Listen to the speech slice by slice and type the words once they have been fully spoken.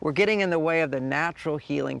We're getting in the way of the natural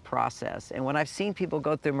healing process. And when I've seen people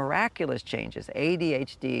go through miraculous changes,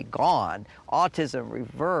 ADHD gone, autism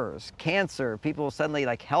reversed, cancer, people suddenly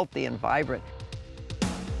like healthy and vibrant.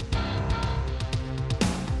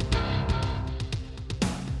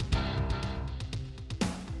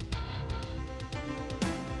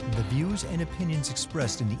 The views and opinions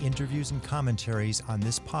expressed in the interviews and commentaries on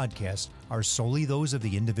this podcast are solely those of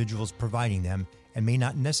the individuals providing them and may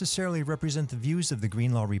not necessarily represent the views of the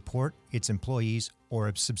Greenlaw Report, its employees, or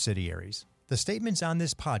its subsidiaries. The statements on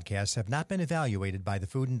this podcast have not been evaluated by the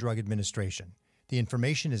Food and Drug Administration. The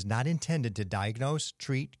information is not intended to diagnose,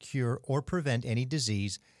 treat, cure, or prevent any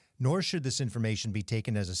disease, nor should this information be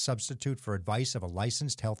taken as a substitute for advice of a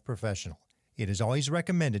licensed health professional. It is always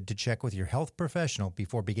recommended to check with your health professional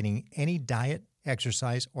before beginning any diet,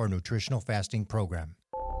 exercise, or nutritional fasting program.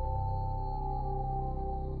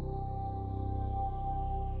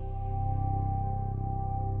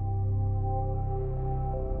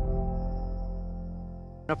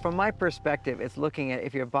 Now, from my perspective, it's looking at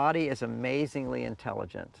if your body is amazingly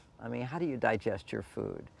intelligent. I mean, how do you digest your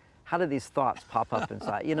food? How do these thoughts pop up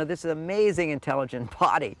inside? You know, this is an amazing, intelligent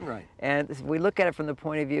body. Right. And we look at it from the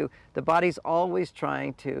point of view, the body's always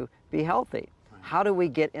trying to be healthy. Right. How do we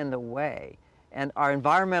get in the way? And our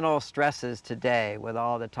environmental stresses today, with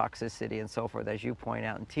all the toxicity and so forth, as you point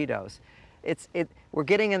out in Tito's, we're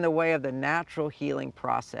getting in the way of the natural healing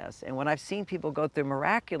process. And when I've seen people go through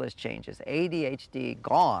miraculous changes, ADHD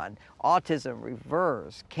gone, autism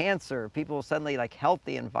reversed, cancer, people suddenly like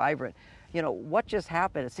healthy and vibrant, you know, what just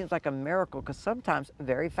happened? It seems like a miracle because sometimes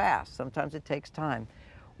very fast, sometimes it takes time.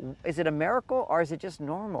 Is it a miracle or is it just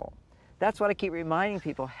normal? That's what I keep reminding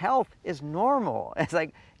people. Health is normal. It's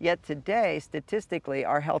like, yet today, statistically,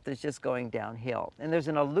 our health is just going downhill. And there's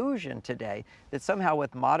an illusion today that somehow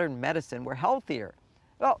with modern medicine, we're healthier.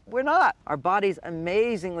 Well, we're not. Our body's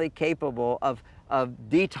amazingly capable of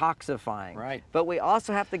detoxifying. Right. But we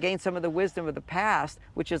also have to gain some of the wisdom of the past,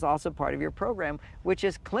 which is also part of your program, which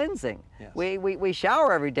is cleansing. Yes. We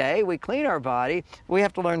shower every day, we clean our body, we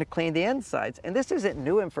have to learn to clean the insides. And this isn't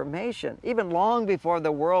new information. Even long before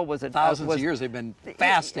the world was... Thousands of years they've been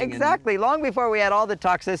fasting. Exactly. Long before we had all the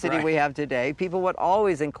toxicity Right. we have today, people would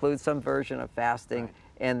always include some version of fasting. Right.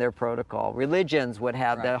 In their protocol. Religions would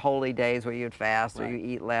have Right. the holy days where you'd fast or Right. you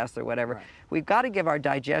eat less or whatever. Right. We've got to give our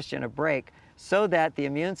digestion a break so that the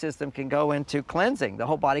immune system can go into cleansing. The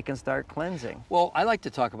whole body can start cleansing. Well, I like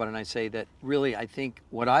to talk about it and I say that really I think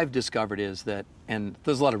what I've discovered is that, and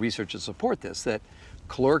there's a lot of research to support this, that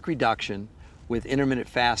caloric reduction with intermittent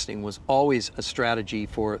fasting was always a strategy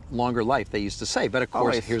for longer life, they used to say. But of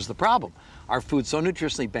course, Always. here's the problem. Our food's so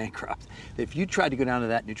nutritionally bankrupt that if you tried to go down to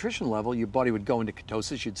that nutrition level, your body would go into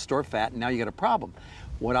ketosis, you'd store fat, and now you got a problem.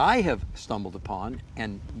 What I have stumbled upon,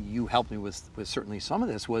 and you helped me with certainly some of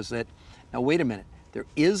this, was that, now wait a minute, there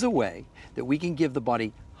is a way that we can give the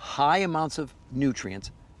body high amounts of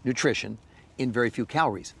nutrients, nutrition, in very few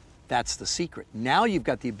calories. That's the secret. Now you've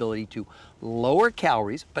got the ability to lower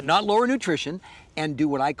calories, but not lower nutrition, and do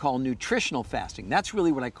what I call nutritional fasting. That's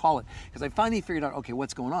really what I call it, because I finally figured out, okay,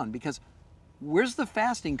 what's going on? Because where's the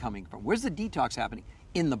fasting coming from? Where's the detox happening?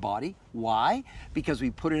 In the body. Why? Because we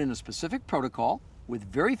put it in a specific protocol with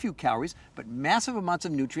very few calories, but massive amounts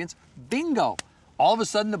of nutrients. Bingo! All of a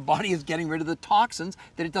sudden, the body is getting rid of the toxins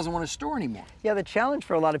that it doesn't want to store anymore. Yeah, the challenge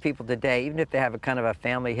for a lot of people today, even if they have a kind of a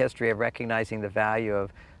family history of recognizing the value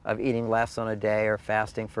of eating less on a day or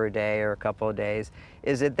fasting for a day or a couple of days,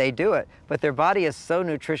 is that they do it. But their body is so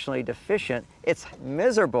nutritionally deficient, it's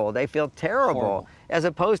miserable. They feel terrible. Horrible. As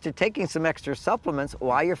opposed to taking some extra supplements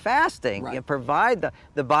while you're fasting. Right. You provide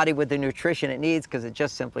the body with the nutrition it needs because it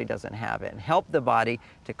just simply doesn't have it. And help the body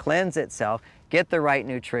to cleanse itself, get the right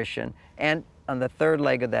nutrition, and on the third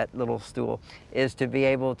leg of that little stool is to be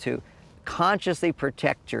able to consciously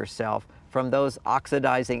protect yourself from those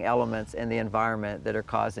oxidizing elements in the environment that are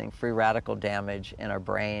causing free radical damage in our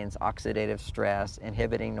brains, oxidative stress,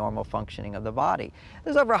 inhibiting normal functioning of the body.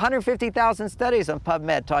 There's over 150,000 studies on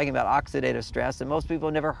PubMed talking about oxidative stress, and most people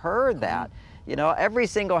have never heard that. You know, every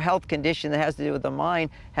single health condition that has to do with the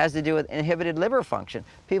mind has to do with inhibited liver function.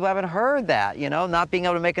 People haven't heard that, you know, not being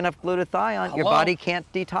able to make enough glutathione, your body can't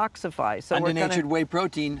detoxify. So Undenatured whey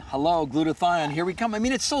protein, hello, glutathione, here we come. I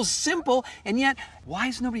mean, it's so simple, and yet, why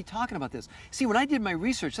is nobody talking about this? See, when I did my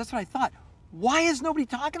research, that's what I thought. Why is nobody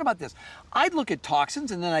talking about this? I'd look at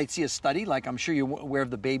toxins, and then I'd see a study, like I'm sure you're aware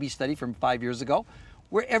of the baby study from 5 years ago,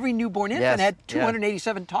 where every newborn infant had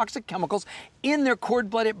 287 toxic chemicals in their cord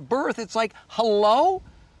blood at birth. It's like, hello?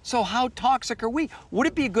 So how toxic are we? Would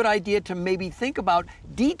it be a good idea to maybe think about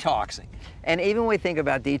detoxing? And even when we think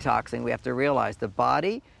about detoxing, we have to realize the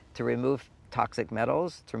body, to remove toxic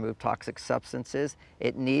metals, to remove toxic substances.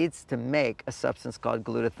 It needs to make a substance called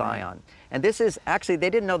glutathione. And this is actually, they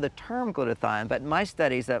didn't know the term glutathione, but in my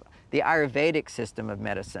studies of the Ayurvedic system of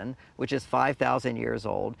medicine, which is 5,000 years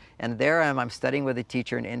old, and there I am, I'm studying with a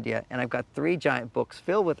teacher in India, and I've got 3 giant books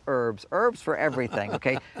filled with herbs for everything,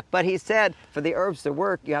 okay? But he said, for the herbs to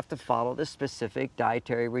work, you have to follow this specific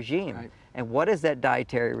dietary regime. Right. And what is that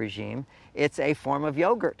dietary regime? It's a form of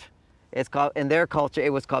yogurt. It's called, in their culture,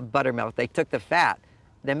 it was called buttermilk. They took the fat,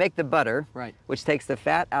 they make the butter, Right. which takes the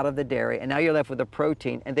fat out of the dairy, and now you're left with the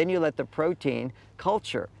protein, and then you let the protein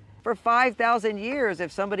culture. For 5,000 years,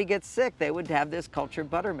 if somebody gets sick, they would have this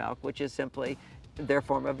cultured buttermilk, which is simply their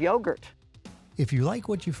form of yogurt. If you like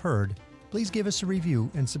what you've heard, please give us a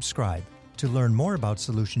review and subscribe. To learn more about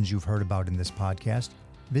solutions you've heard about in this podcast,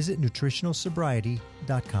 visit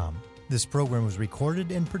nutritionalsobriety.com. This program was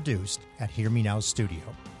recorded and produced at Hear Me Now Studio.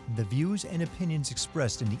 The views and opinions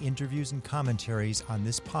expressed in the interviews and commentaries on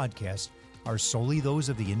this podcast are solely those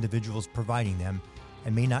of the individuals providing them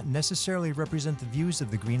and may not necessarily represent the views of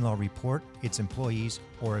the Greenlaw Report, its employees,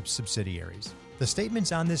 or its subsidiaries. The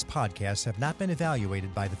statements on this podcast have not been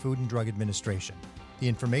evaluated by the Food and Drug Administration. The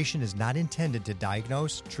information is not intended to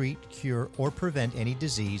diagnose, treat, cure, or prevent any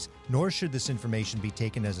disease, nor should this information be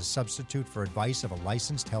taken as a substitute for advice of a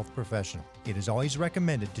licensed health professional. It is always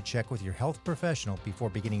recommended to check with your health professional before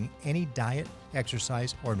beginning any diet,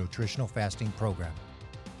 exercise, or nutritional fasting program.